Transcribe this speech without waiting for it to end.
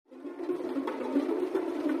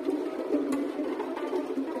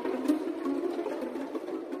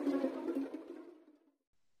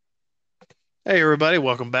Hey everybody,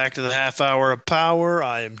 welcome back to the half hour of power.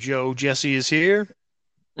 I am Joe. Jesse is here.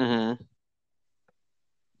 Hmm.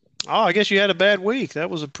 Oh, I guess you had a bad week. That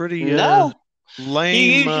was a pretty No, you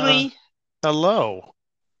lame usually hello.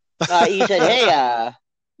 you said, "Hey,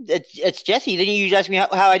 it's Jesse." Then you usually ask me how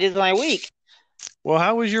I did my week. Well,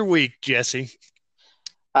 how was your week, Jesse?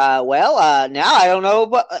 Now I don't know,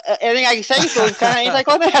 but everything I can say feels kind of I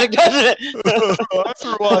anticlimactic, doesn't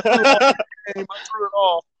threw off it? the game. I threw it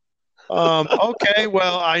off. Okay,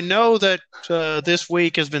 well, I know that this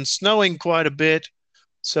week has been snowing quite a bit,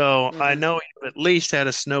 so I Hmm. know you at least had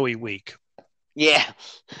a snowy week. Yeah,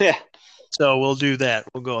 yeah. So we'll do that.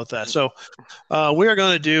 We'll go with that. So we're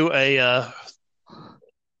going to do a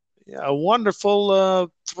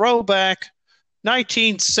wonderful throwback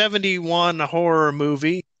 1971 horror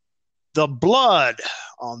movie, The Blood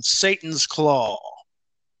on Satan's Claw.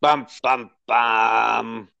 Bum bum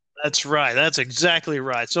bum. That's right. That's exactly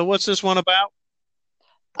right. So, what's this one about?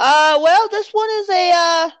 This one is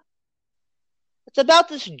it's about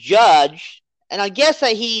this judge, and I guess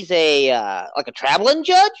that he's a like a traveling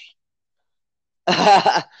judge.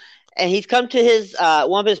 And he's come to his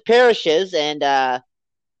one of his parishes, and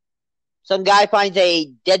some guy finds a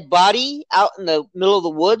dead body out in the middle of the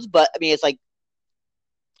woods, but I mean it's like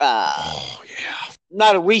uh Oh, yeah.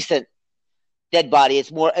 not a recent dead body.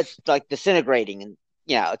 It's like disintegrating, and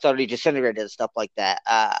it's already disintegrated and stuff like that.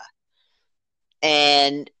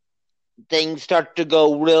 And things start to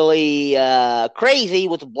go really crazy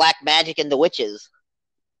with black magic and the witches.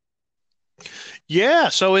 Yeah,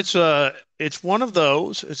 so it's one of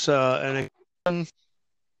those. It's an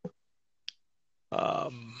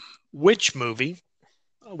um witch movie,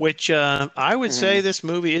 which I would say Mm-hmm. this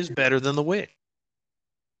movie is better than The Witch.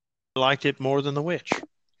 I liked it more than The Witch.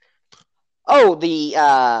 Oh, the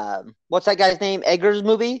what's that guy's name? Edgar's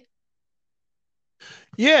movie.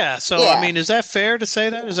 Yeah, so I Yeah, mean, is that fair to say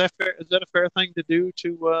that? Is that fair? Is that a fair thing to do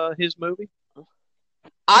to his movie?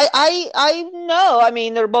 I know. I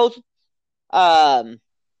mean, they're both um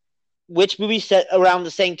witch movies set around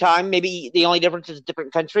the same time. Maybe the only difference is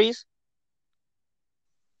different countries.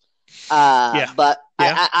 Yeah, But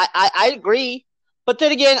yeah. I agree. But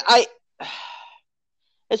then again, I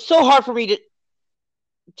it's so hard for me to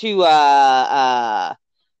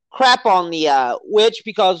crap on the witch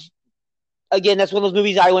because again, that's one of those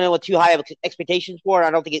movies I went in with too high of expectations for, and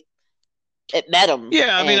I don't think it met them.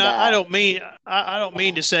 Yeah, I mean, And I don't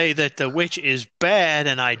mean to say that The Witch is bad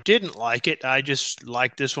and I didn't like it. I just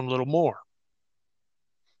like this one a little more.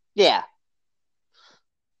 yeah,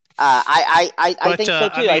 I But think so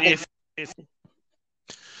I too. I mean, think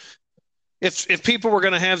if if people were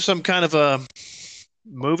going to have some kind of a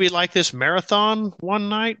movie like this marathon one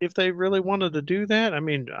night, if they really wanted to do that, I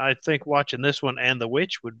mean, I think watching this one and The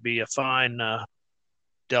Witch would be a fine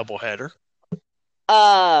doubleheader.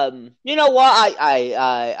 you know what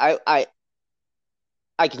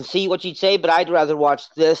I can see what you'd say, but I'd rather watch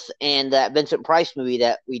this and that Vincent Price movie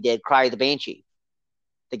that we did, Cry the Banshee,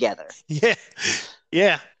 together. Yeah,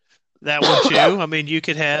 yeah, that one too. I mean, you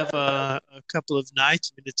could have a couple of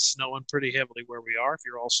nights. I mean, it's snowing pretty heavily where we are. If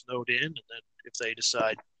you're all snowed in, and then if they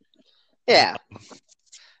decide, Yeah.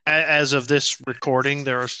 as of this recording,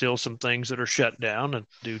 there are still some things that are shut down and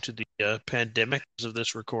due to the pandemic as of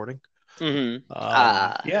this recording. Mm-hmm.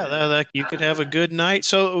 Yeah, that you could have a good night.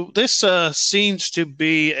 So this seems to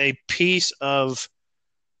be a piece of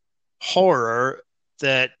horror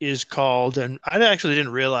that is called, and I actually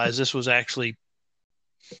didn't realize this was actually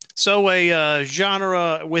so a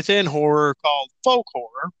genre within horror called folk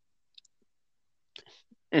horror,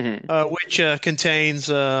 Mm-hmm. which contains,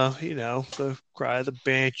 the Cry of the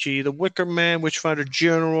Banshee, the Wicker Man, Witchfinder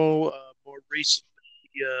General, more recently,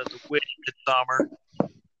 the Witch, Midsummer.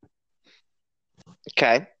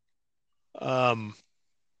 Okay. Um,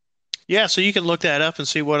 yeah, so you can look that up and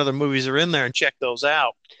see what other movies are in there and check those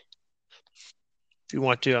out if you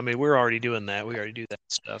want to. I mean, we're already doing that. We already do that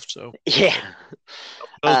stuff. So Yeah.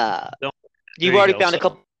 those, Uh, don't, there you've you already go. found a So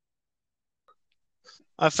couple.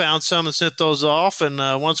 I found some and sent those off, and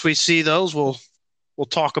once we see those, we'll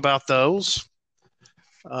talk about those.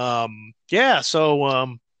 Yeah, so I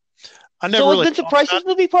So never was really Vincent thought about. Price's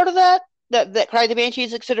movie part of that? That Cry the Banshee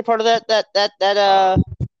is considered part of that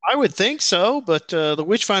I would think so, but the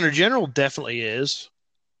Witchfinder General definitely is.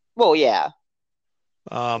 well, yeah.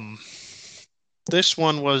 Um, this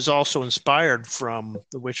one was also inspired from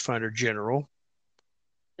the Witchfinder General,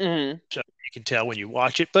 Mm-hmm. so you can tell when you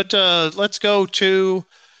watch it. But let's go to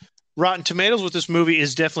Rotten Tomatoes. With this movie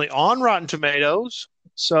is definitely on Rotten Tomatoes.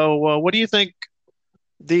 So, what do you think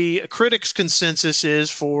the critics' consensus is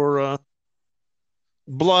for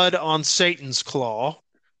Blood on Satan's Claw?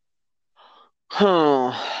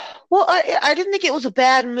 Huh. Well, I didn't think it was a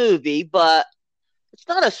bad movie, but it's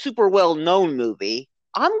not a super well known movie.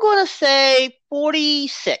 I'm going to say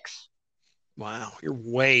 46. Wow, you're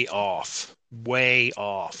way off. Way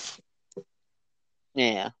off.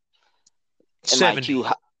 Yeah. Am I 70. too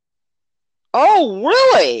high? Oh,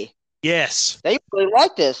 really? Yes, They really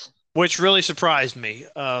like this. which really surprised me.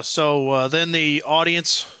 Then the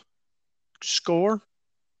audience score.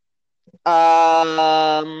 Um,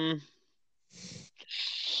 I'm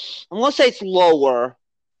going to say it's lower.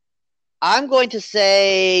 I'm going to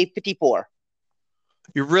say 54.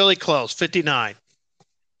 You're really close. 59.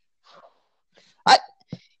 I,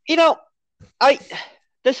 you know, I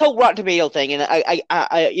this whole Rotten Tomato thing, and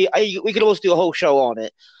we could almost do a whole show on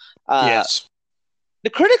it. Uh, Yes. the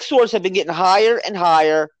critic scores have been getting higher and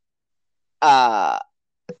higher, uh,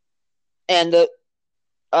 and the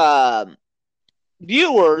um,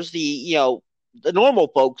 viewers, the normal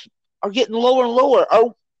folks, are getting lower and lower.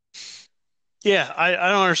 Oh, Yeah, I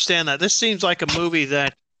don't understand that. This seems like a movie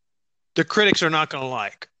that the critics are not going to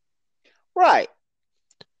like, right.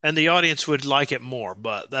 and the audience would like it more,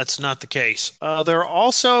 but that's not the case. There are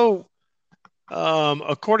also,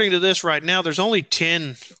 according to this right now, there's only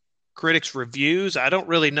 10 critics reviews. I don't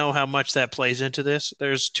really know how much that plays into this.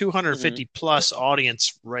 There's Mm-hmm. 250 plus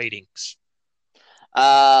audience ratings.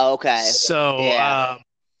 Okay. So, Yeah.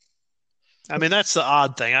 I mean, that's the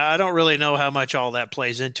odd thing. I don't really know how much all that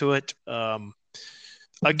plays into it.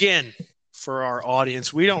 Again, for our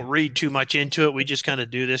audience, we don't read too much into it. We just kind of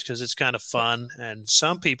do this because it's kind of fun. And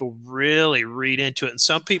some people really read into it. And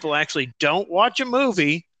some people actually don't watch a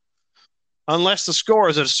movie unless the score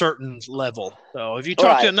is at a certain level. So if you talk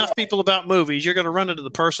to Right. enough people about movies, you're going to run into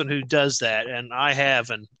the person who does that. And I have,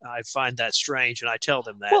 and I find that strange. And I tell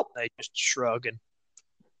them that. Well, They just shrug and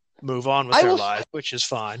move on with I their will. lives, which is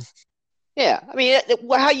fine. Yeah. I mean,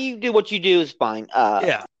 how you do what you do is fine.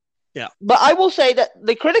 Yeah. Yeah. But I will say that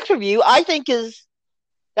the critics review, I think, is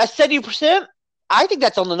that's 70%. I think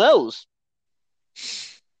that's on the nose.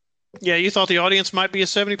 Yeah. You thought the audience might be a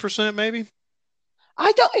 70%, maybe?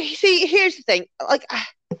 I don't see. Here's the thing. Like,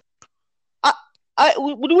 I,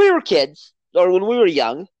 when we were kids or when we were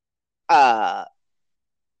young, uh,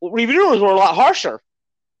 reviewers were a lot harsher.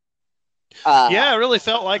 Yeah, Uh, I really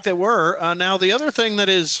felt like they were. Now, the other thing that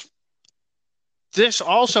is, this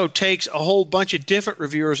also takes a whole bunch of different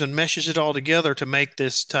reviewers and meshes it all together to make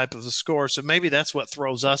this type of a score. So maybe that's what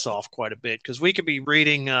throws us off quite a bit because we could be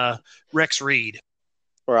reading Rex Reed,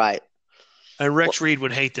 right. and Well, Rex Reed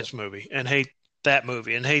would hate this movie and hate that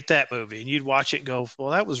movie and hate that movie. And you'd watch it and go,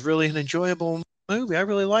 well, that was really an enjoyable movie. I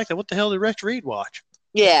really liked it. What the hell did Rex Reed watch?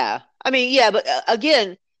 yeah. I mean, yeah, but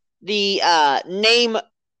again, the name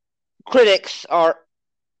critics are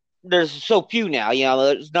there's so few now.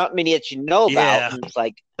 There's not many that you know about, Yeah, and it's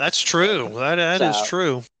like that's true. That is so.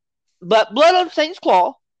 true. But Blood on Satan's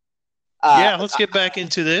Claw, uh, Yeah, let's get back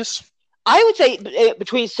into this. I would say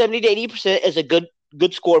between 70 to 80% is a good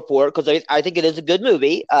score for it because I think it is a good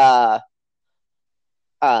movie.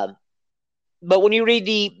 Um, but when you read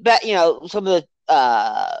some of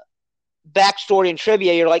the backstory and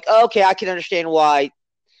trivia, you're like, oh, okay, I can understand why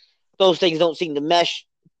those things don't seem to mesh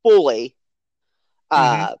fully. Hmm.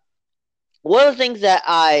 Uh, one of the things that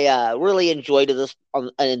I really enjoyed in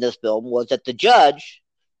this film was that the judge,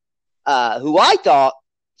 who I thought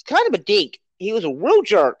was kind of a dink, he was a real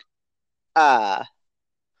jerk. Uh,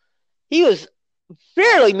 he was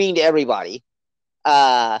fairly mean to everybody.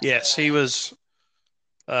 Uh, Yes, he was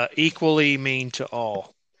equally mean to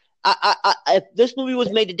all. if this movie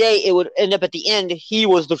was made today, it would end up at the end. He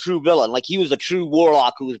was the true villain, like he was the true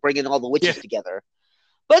warlock who was bringing all the Yeah. witches together.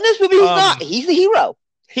 But in this movie, he's not. He's the hero.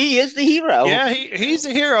 He is the hero. Yeah, he's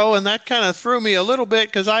the hero, and that kind of threw me a little bit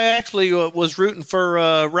because I actually was rooting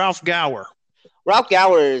for Ralph Gower Ralph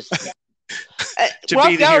Gower is to be Ralph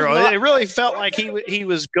the Gower's hero. not. It really felt like he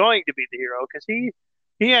was going to be the hero because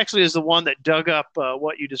he actually is the one that dug up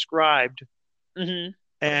what you described Mm-hmm.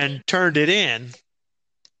 and turned it in,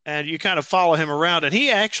 and you kind of follow him around, and he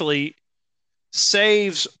actually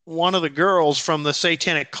saves one of the girls from the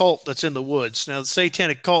satanic cult that's in the woods. Now, the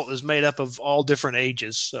satanic cult is made up of all different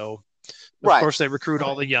ages, so of Right. course they recruit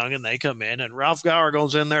all the young, and they come in, and Ralph Gower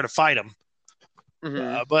goes in there to fight them.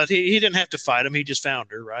 Mm-hmm. But he didn't have to fight him; he just found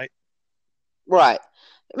her, right? Right.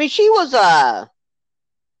 I mean, she was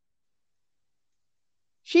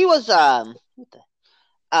what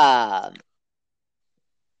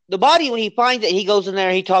the body when he finds it, he goes in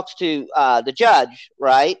there, he talks to the judge,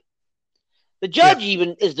 right? The Yep. judge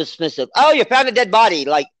even is dismissive. Oh, you found a dead body.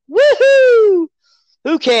 Like, woohoo!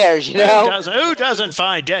 Who cares, you know? Who doesn't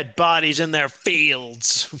find dead bodies in their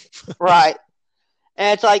fields? Right.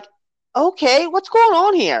 And it's like, okay, what's going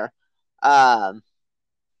on here? Um,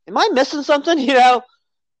 am I missing something?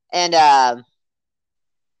 And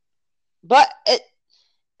but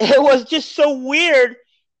it was just so weird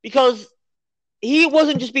because he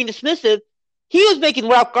wasn't just being dismissive. He was making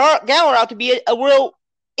Ralph Gower out to be a real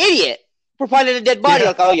idiot for finding a dead body. Yeah.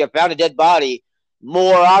 Like, oh, you found a dead body,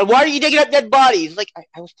 moron. Why are you digging up dead bodies? Like,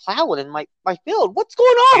 I was plowing in my field. What's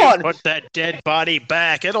going You on? put that dead body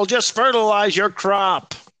back. It'll just fertilize your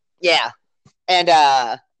crop. Yeah, and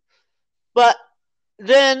but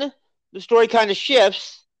then the story kind of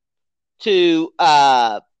shifts to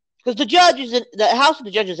because the judge is in the house that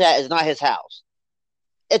the judge is at is not his house.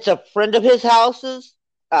 It's a friend of his house's,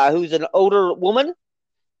 who's an older woman.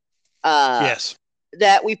 Uh, Yes.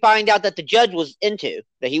 that we find out that the judge was into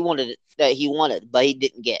that he wanted, but he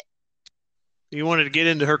didn't get. You wanted to get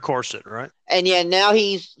into her corset, right? And yeah, now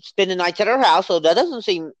he's spending nights at her house, so that doesn't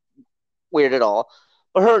seem weird at all.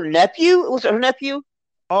 But her nephew was it her nephew?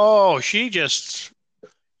 Oh, she just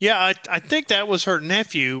yeah, I think that was her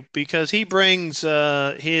nephew because he brings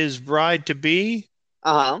his bride to be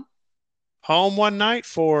Uh huh. home one night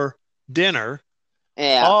for dinner.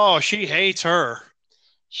 Yeah, Oh, she hates her.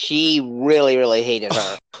 she really really hated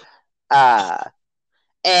her. Uh,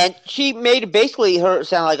 and she made basically her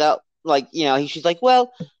sound like a she's like,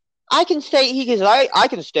 well, I can stay. He goes, I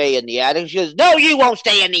can stay in the attic. She goes, no, you won't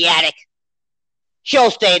stay in the attic.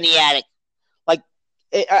 She'll stay in the attic. Like,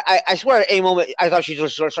 I swear, at any moment, I thought she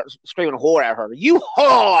just started screaming whore at her. You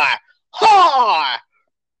whore! Whore!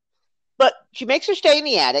 But she makes her stay in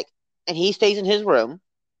the attic, and he stays in his room,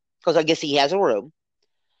 because I guess he has a room.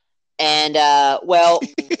 And, well,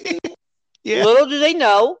 Yeah. little do they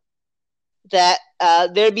know that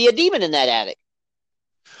there'd be a demon in that attic.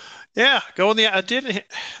 Yeah, go in the I didn't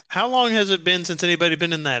how long has it been since anybody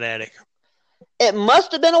been in that attic? It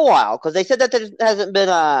must have been a while, because they said that there hasn't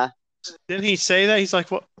been Didn't he say that? He's like,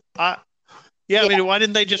 "Well, I yeah, I yeah, mean, why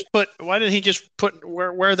didn't he just put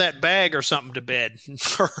wear that bag or something to bed?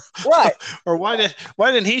 or, right. or why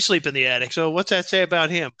didn't he sleep in the attic? So what's that say about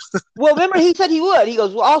him? Well, remember he said he would. He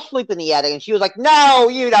goes, well, I'll sleep in the attic. And she was like, no,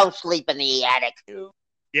 you don't sleep in the attic.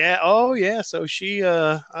 Yeah, oh yeah, so she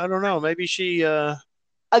I don't know, maybe she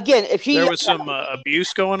Again, there was some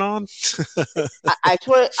abuse going on. I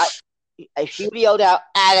swear, if she would yelled out,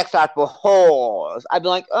 attics are for whores, I'd be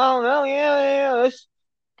like, oh, no, yeah,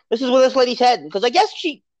 this is where this lady's heading. Because I guess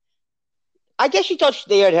she thought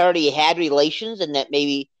they had already had relations and that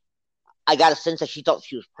maybe I got a sense that she thought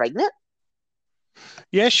she was pregnant.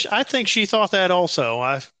 Yes, I think she thought that also.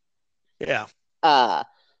 I yeah. Uh,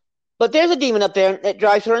 but there's a demon up there that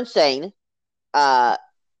drives her insane. Uh,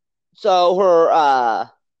 so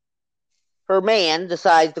her man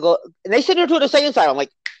decides to go, and they send her to an insane asylum.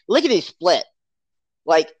 Like, lickety split.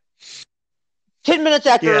 Like 10 minutes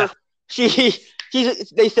Yeah. after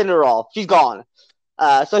they send her off, she's gone.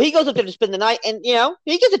 So he goes up there to spend the night, and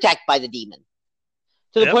he gets attacked by the demon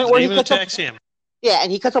to the Yep, point the where he demon cuts up. attacks him. Yeah,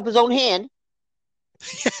 and he cuts up his own hand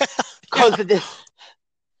Yeah. because of this,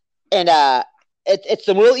 and it's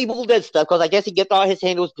some real Evil Dead stuff. Because I guess he thought his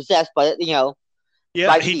hand was possessed Yeah,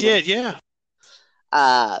 by the he demon. did. Yeah.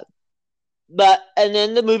 Uh, but and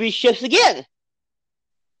then the movie shifts again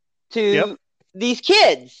Yep. to these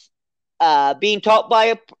kids being taught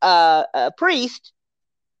by a priest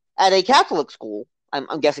at a Catholic school.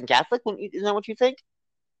 I'm guessing Catholic. Isn't that what you think?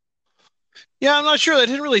 Yeah, I'm not sure. They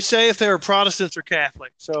didn't really say if they were Protestants or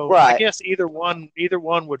Catholic. So I Right. guess either one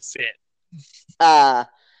would fit. Uh,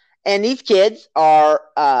 and these kids are,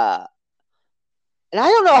 and I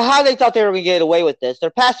don't know how they thought they were going to get away with this. They're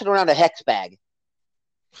passing around a hex bag,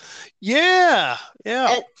 Yeah.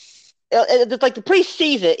 Yeah. and it's like the priest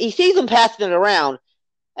sees it. He sees them passing it around,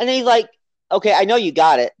 and he's like, "Okay, I know you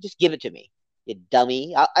got it. Just give it to me, you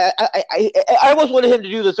dummy." I almost wanted him to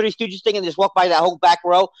do the Three Stooges thing and just walk by that whole back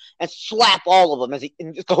row and slap all of them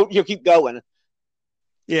and just go, you keep going.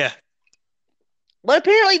 Yeah. But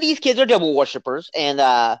apparently, these kids are devil worshippers, and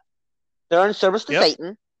they're in service to Yep.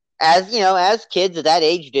 Satan, as kids at that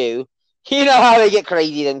age do. You know how they get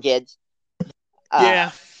crazy, them kids. Uh,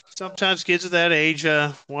 Yeah. Sometimes kids of that age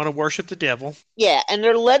want to worship the devil. yeah, and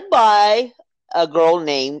they're led by a girl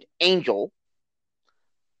named Angel,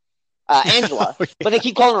 Angela, but they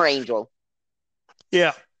keep calling her Angel,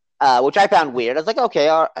 Yeah. which I found weird. I was like, okay,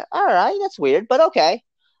 all right, that's weird, but okay.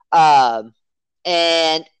 Um,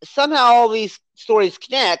 and somehow all these stories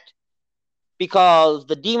connect because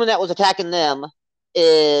the demon that was attacking them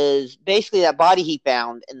is basically that body he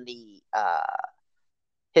found in the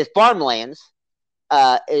his farmlands.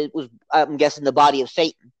 It was, I'm guessing, the body of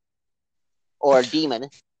Satan or a demon.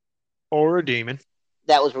 Or a demon.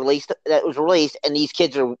 that was released, and these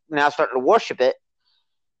kids are now starting to worship it.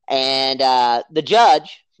 And the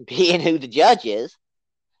judge, being who the judge is,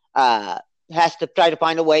 uh, has to try to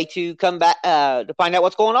find a way to come back to find out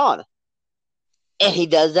what's going on. And he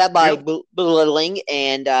does that by Yep. belittling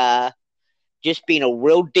and just being a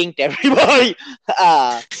real dink to everybody.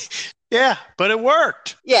 Uh, Yeah, but it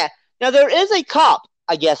worked. yeah. Now there is a cop,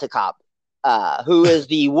 I guess, who is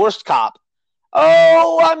the worst cop.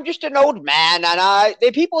 Oh, I'm just an old man, and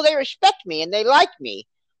the people, they respect me and they like me,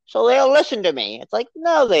 so they'll listen to me. It's like,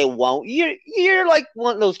 no, they won't. You're like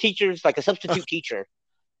one of those teachers, like a substitute teacher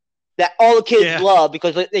that all the kids Yeah, love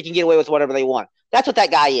because they can get away with whatever they want. That's what that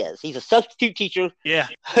guy is. He's a substitute teacher. yeah.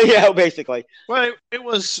 Yeah, basically. Well, it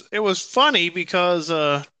was funny because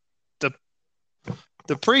the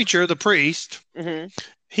the preacher, the priest, Hmm.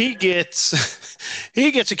 he gets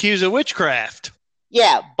he gets accused of witchcraft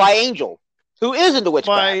Yeah, by Angel, who is into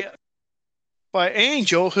witchcraft. by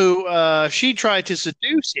Angel, who she tried to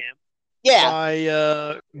seduce him Yeah,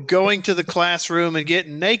 by going to the classroom and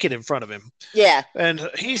getting naked in front of him. yeah, And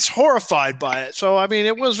he's horrified by it. So, I mean,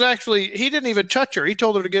 it was actually, he didn't even touch her. He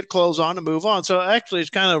told her to get clothes on and move on. So, actually, it's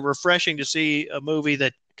kind of refreshing to see a movie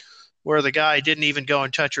that where the guy didn't even go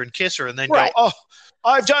and touch her and kiss her and then go, right. oh,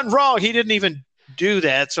 I've done wrong. He didn't even do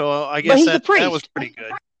that. So, I But guess he's a that was priest. pretty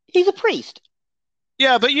good. He's a priest.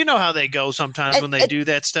 Yeah, but you know how they go sometimes And, when they do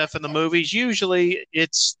that stuff in the movies. Usually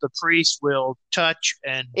it's the priest will touch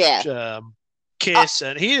and yeah. Uh, kiss,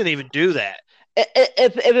 and he didn't even do that.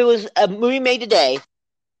 if it was a movie made today,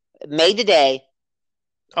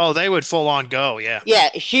 Oh, they would full on go, yeah. yeah,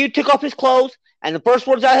 she took off his clothes, and the first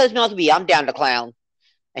words out of his mouth would be, "I'm down to clown,"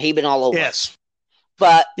 and he'd been all over it. Yes.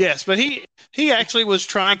 But Yes, but he actually was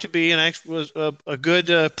trying to be was a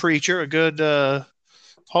good preacher, a good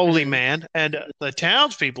holy mhm, man, and the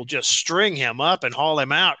townspeople just string him up and haul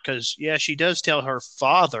him out because yeah, she does tell her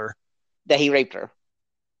father that he raped her.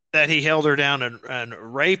 that he held her down and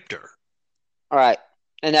raped her. All right,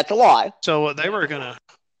 and that's a lie. So they were gonna,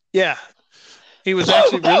 yeah, he was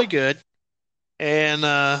actually really good, and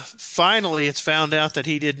finally it's found out that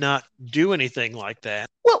he did not do anything like that.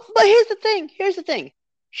 Well, but here's the thing. Here's the thing.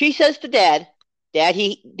 She says to Dad,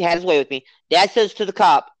 he had his way with me. Dad says to the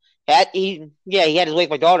cop, he had his way with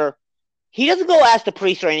my daughter. He doesn't go ask the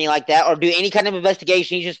priest or anything like that, or do any kind of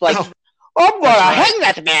investigation. He's just like, Oh, I'm gonna that's right. hang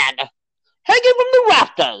that man, hang him from the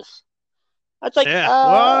rafters. That's like, Yeah.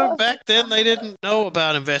 Well, back then they didn't know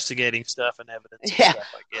about investigating stuff and evidence and yeah.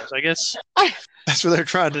 stuff, I guess. I guess I, that's what they're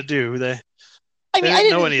trying to do. I They mean, I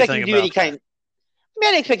didn't know didn't expect him anything to do any about kind. that. I mean,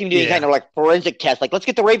 I didn't expect him to do any kind Yeah. of like forensic test. Like, let's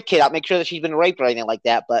get the rape kit out, make sure that she's been raped or anything like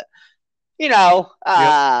that. But you know,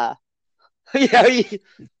 Yep. you know,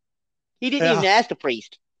 he didn't even Yeah. ask the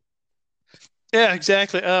priest. Yeah,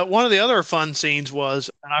 exactly. One of the other fun scenes was,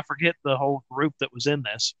 and I forget the whole group that was in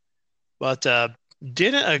this, but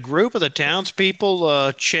didn't a group of the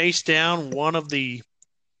townspeople chase down one of the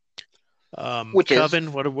Witches.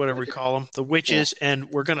 coven, whatever we call them, the Yeah. witches, and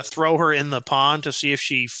we're going to throw her in the pond to see if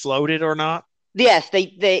she floated or not? Yes,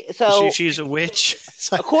 they. So She's a witch. It's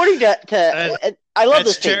like, according that, I love that's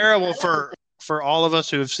this scene. terrible for all of us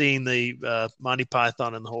who have seen the Monty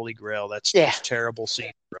Python and the Holy Grail. That's Yeah, just terrible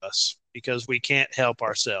scene for us because we can't help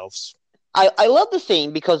ourselves. I love the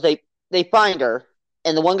scene because they find her,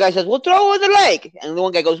 and the one guy says, "We'll throw her in the lake," and the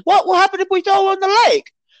one guy goes, "What will happen if we throw her in the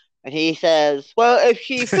lake?" And he says, "Well, if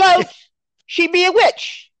she floats, she'd be a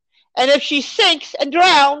witch, and if she sinks and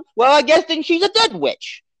drowns, well, I guess then she's a dead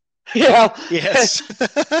witch." You know. Yes.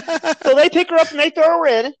 So they pick her up and they throw her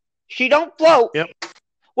in. She don't float. Yep.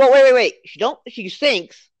 Well, wait. She don't. She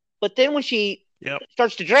sinks, but then when she Yep.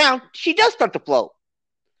 starts to drown, she does start to float.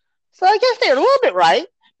 So I guess they're a little bit right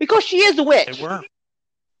because she is a They witch. were.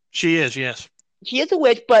 She is. Yes. She is a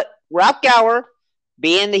witch, but Ralph Gower,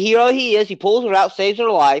 being the hero he is, he pulls her out, saves her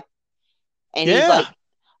life, and he's like, Yeah.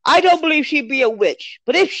 "I don't believe she'd be a witch,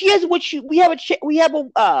 but if she is a witch,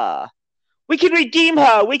 we can redeem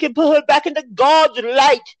her. We can put her back into God's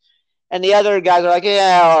light." And the other guys are like,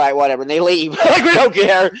 "Yeah, all right, whatever," and they leave. Like, we don't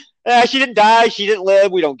care. She didn't die. She didn't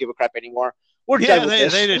live. We don't give a crap anymore. We're Yeah, done with they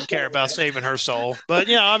this. didn't care about saving her soul. But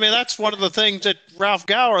yeah, I mean that's one of the things that Ralph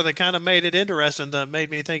Gower that kind of made it interesting that made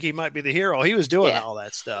me think he might be the hero. He was doing Yeah. all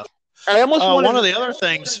that stuff. I almost One of wanted. the other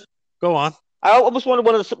things, go on. I almost wanted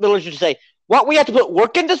one of the villagers to say, "What? We have to put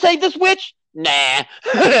work in to save this witch?" Nah.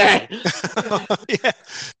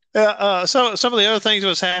 Yeah. So some of the other things that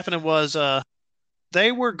was happening was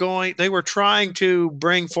they were trying to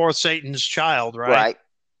bring forth Satan's child, right? Right.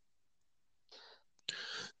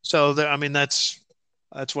 So I mean that's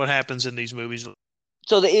what happens in these movies.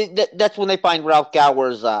 So that's when they find Ralph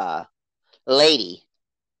Gower's lady.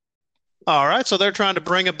 All right, so they're trying to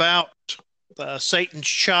bring about Satan's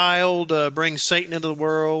child, bring Satan into the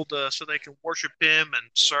world so they can worship him and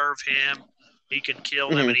serve him. He can kill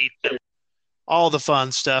them Hmm. and eat them, all the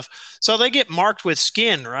fun stuff. So they get marked with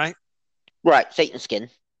skin, right? Right, Satan skin.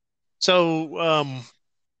 So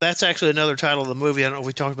that's actually another title of the movie. I don't know if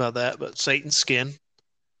we talked about that, but Satan's skin,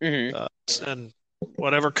 Hmm. uh, and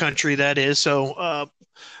whatever country that is. So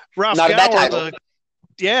Ralph Not a bad Gower, title. the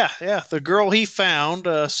the girl he found,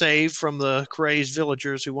 saved from the crazed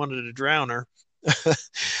villagers who wanted to drown her.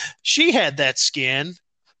 She had that skin,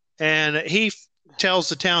 and he tells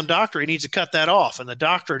the town doctor he needs to cut that off, and the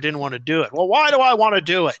doctor didn't want to do it. Well, why do I want to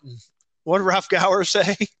do it? And what did Ralph Gower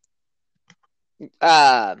say?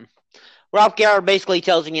 Um, Ralph Garrett basically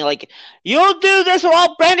tells me like, "You'll do this, or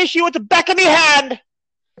I'll brandish you with the back of my hand."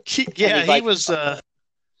 And Yeah, he's like, he was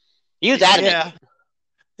adamant. yeah,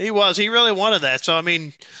 he was. He really wanted that. So I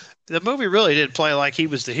mean, the movie really did play like he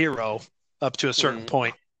was the hero up to a certain Mm,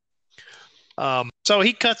 point. So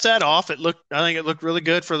he cuts that off. I think it looked really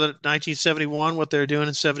good for the 1971, what they're doing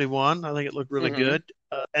in 71. I think it looked really hmm. good.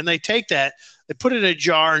 And they take that, they put it in a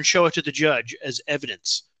jar and show it to the judge as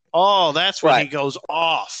evidence. Oh, that's when he Right. goes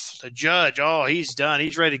off. The judge, oh, he's done.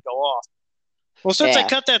 He's ready to go off. Well, since they Yeah.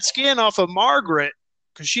 cut that skin off of Margaret,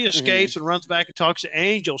 because she Hmm. escapes and runs back and talks to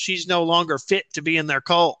Angel, she's no longer fit to be in their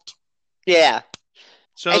cult. Yeah.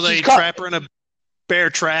 So And she's they caught. trap her in a bear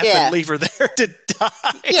trap and Yeah. leave her there to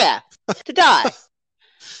die. Yeah. To die.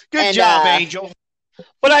 Good And job, Angel.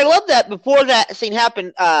 but I love that before that scene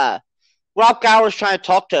happened, Ralph Gower's trying to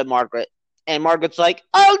talk to Margaret, and Margaret's like,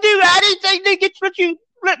 "I'll do anything to get what you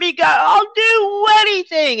let me go. I'll do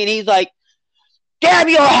anything." And he's like, "Damn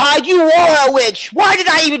your hide, you are a witch. Why did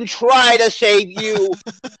I even try to save you?"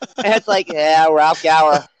 And it's like, yeah, Ralph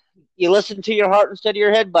Gower, you listen to your heart instead of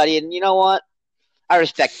your head, buddy. And you know what? I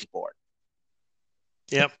respect you for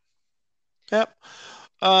it. Yep. Yep.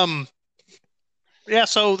 Um, yeah,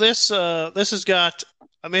 so this has got,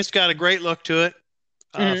 I mean, it's got a great look to it.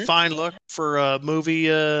 Mm-hmm. Fine look for a movie.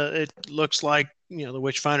 It looks like, the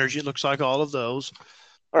Witchfinders. It looks like all of those.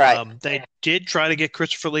 All right. They did try to get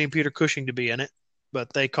Christopher Lee and Peter Cushing to be in it,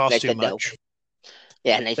 but they They cost too said no. much.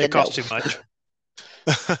 Yeah, and they They said no. cost too much.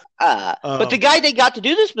 But the um, guy they got to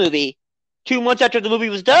do this movie 2 months after the movie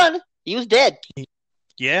was done, he was dead.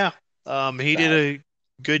 yeah. He did So a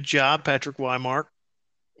good job, Patrick Wymark.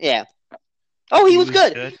 yeah. Oh, he He was was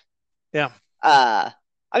good. good. Yeah. Uh,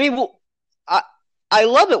 I mean, well, I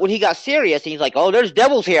love it when he got serious and he's like, "Oh, there's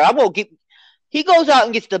devils here. I'm gonna get." He goes out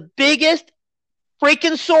and gets the biggest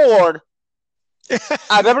freaking sword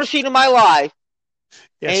I've ever seen in my life,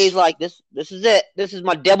 and he's Yes. like, "This is it. This is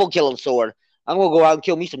my devil killing sword. I'm gonna go out and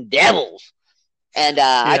kill me some devils." And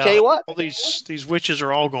I tell Yeah. you what, All these witches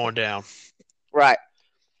are all going down. right?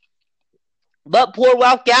 But poor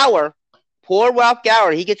Ralph Gower,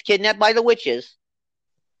 he gets kidnapped by the witches,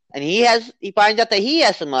 and he finds out that he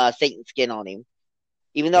has some Satan skin on him,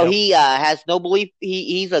 even though Yep. he has no belief.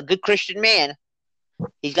 He's a good Christian man.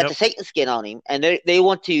 He's got the Yep. Satan skin on him, and they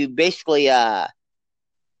want to basically have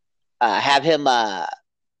him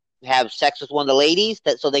have sex with one of the ladies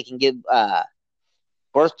so they can give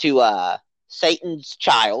birth to Satan's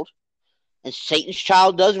child. And Satan's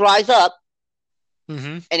child does rise up,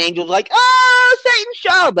 Hmm. and Angel's like, "Oh, Satan's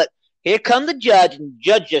child!" But here comes the judge, and the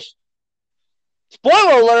judge just,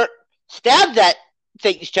 spoiler alert, stabs at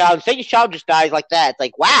Satan's child, and Satan's child just dies like that. It's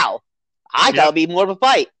like, wow, I thought Yep. it'd be more of a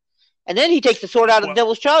fight. And then he takes the sword out of the Well,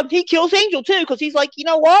 devil's child, and he kills Angel too, because he's like, you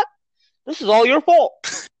know what? This is all your fault.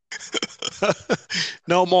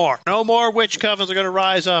 no more. No more witch covens are going to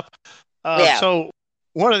rise up. Yeah. So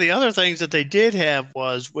one of the other things that they did have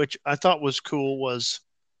was, which I thought was cool, was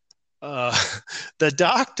uh, the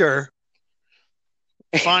doctor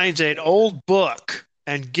finds an old book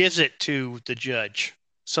and gives it to the judge.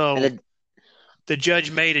 And So then the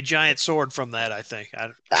judge made a giant sword from that, I think.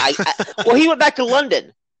 well, he went back to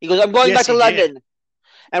London. He goes, "I'm going Yes, back to he did. London."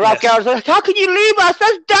 And Ralph Yes. Gower's like, "How can you leave us?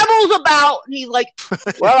 There's devils about." And he's like,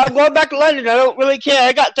 "Well, I'm going back to London. I don't really care.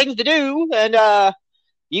 I got things to do, and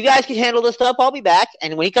you guys can handle this stuff. I'll be back."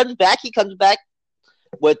 And when he comes back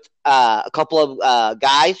with a couple of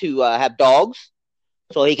guys who have dogs,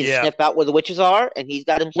 so he can Yeah. sniff out where the witches are. And he's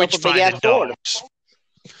got himself Witch a big ass finding sword. dogs.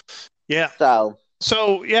 Yeah. So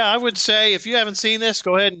So yeah, I would say if you haven't seen this,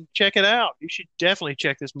 go ahead and check it out. You should definitely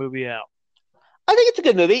check this movie out. I think it's a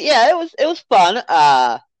good movie. Yeah, it was fun.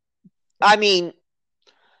 I mean,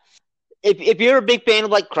 if you're a big fan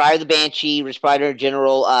of like Cry of the Banshee, Respiter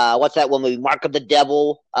General, what's that one movie? Mark of the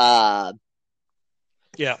Devil, Yeah.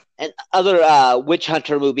 and other witch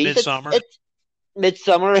hunter movies. Midsummer. It's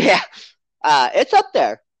Midsummer, yeah. It's up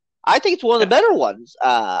there. I think it's one of the Yeah. better ones.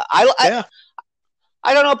 Yeah.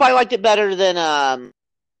 I don't know if I liked it better than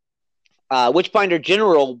Witchfinder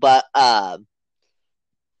General, but I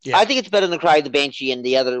Yeah. think it's better than Cry of the Banshee and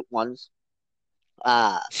the other ones.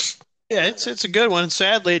 Uh, Yeah, it's a good one.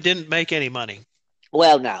 Sadly, it didn't make any money.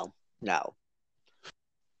 well, no, no,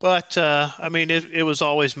 But I mean it was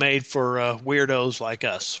always made for weirdos like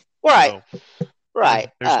us. right, So, right.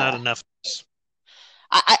 and there's not enough.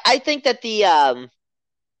 I think that the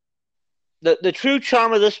true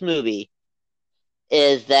charm of this movie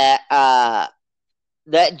is that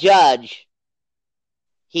that judge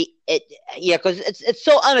he it yeah, because it's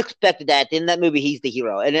so unexpected that in that movie he's the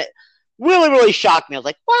hero, and it really shocked me. I was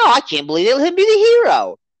like, wow, I can't believe they let him be the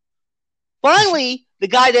hero. Finally, the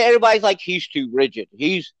guy that everybody's like, he's too rigid.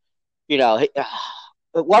 He's, you know,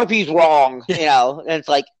 what if he's wrong? Yeah. You know, and it's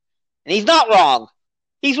like, and he's not wrong.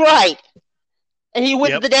 He's right, and he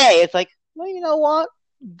wins Yep. the day. It's like, well, you know what?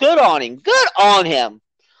 Good on him. Good on him.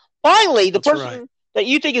 Finally, the That's right. person that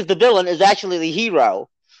you think is the villain is actually the hero,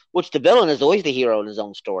 which the villain is always the hero in his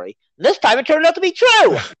own story. This time it turned out to be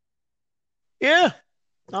true. Yeah.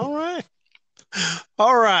 All right.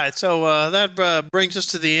 All right. So that brings us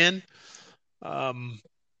to the end. Um,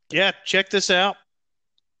 yeah, check this out,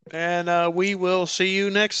 and we will see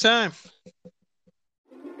you next time.